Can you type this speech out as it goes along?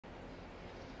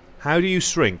How do you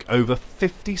shrink over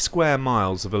 50 square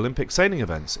miles of Olympic sailing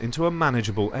events into a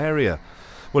manageable area?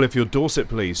 Well, if you're Dorset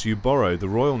Police, you borrow the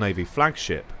Royal Navy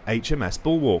flagship HMS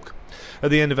Bulwark. At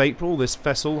the end of April, this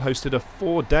vessel hosted a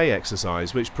 4-day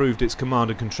exercise which proved its command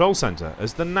and control centre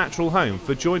as the natural home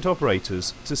for joint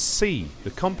operators to see the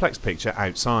complex picture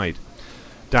outside.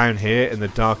 Down here in the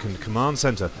darkened command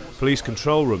centre, police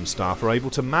control room staff are able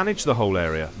to manage the whole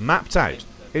area, mapped out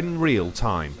in real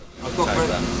time. I've got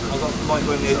Mike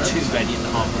Romeo 2 ready in the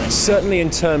harbour. Certainly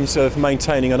in terms of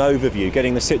maintaining an overview,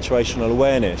 getting the situational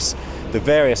awareness, the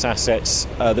various assets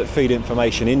that feed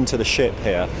information into the ship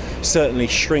here certainly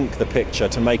shrink the picture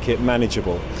to make it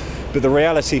manageable. But the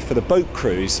reality for the boat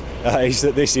crews is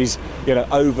that this is,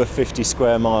 over 50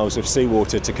 square miles of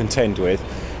seawater to contend with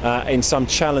in some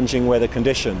challenging weather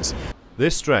conditions.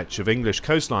 This stretch of English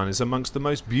coastline is amongst the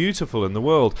most beautiful in the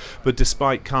world, but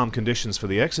despite calm conditions for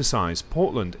the exercise,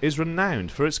 Portland is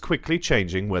renowned for its quickly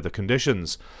changing weather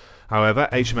conditions. However,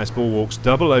 HMS Bulwark's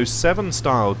 007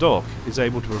 style dock is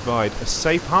able to provide a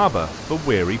safe harbour for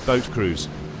weary boat crews.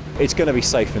 It's going to be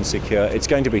safe and secure, it's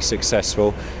going to be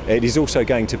successful. It is also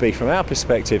going to be, from our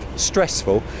perspective,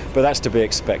 stressful, but that's to be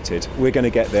expected. We're going to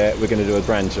get there, we're going to do a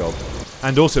grand job.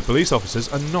 And Dorset police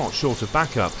officers are not short of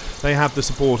backup. They have the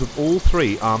support of all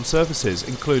 3 armed services,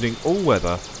 including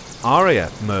all-weather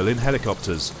RAF Merlin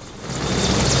helicopters.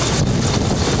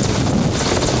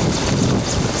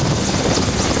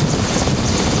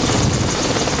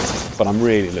 But I'm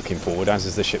really looking forward, as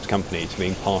is the ship's company, to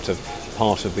being part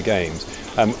of the games.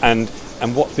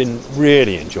 And what's been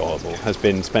really enjoyable has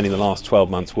been spending the last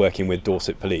 12 months working with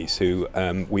Dorset Police, who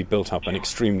we built up an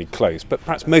extremely close, but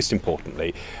perhaps most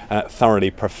importantly,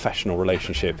 thoroughly professional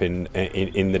relationship in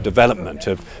the development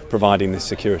of providing this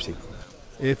security.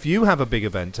 If you have a big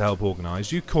event to help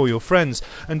organise, you call your friends,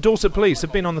 and Dorset Police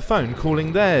have been on the phone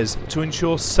calling theirs to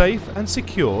ensure safe and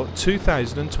secure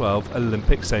 2012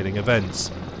 Olympic sailing events.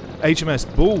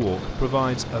 HMS Bulwark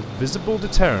provides a visible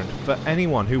deterrent for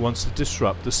anyone who wants to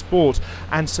disrupt the sport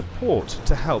and support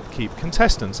to help keep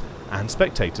contestants and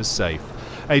spectators safe.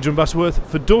 Adrian Butterworth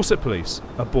for Dorset Police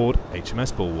aboard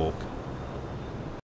HMS Bulwark.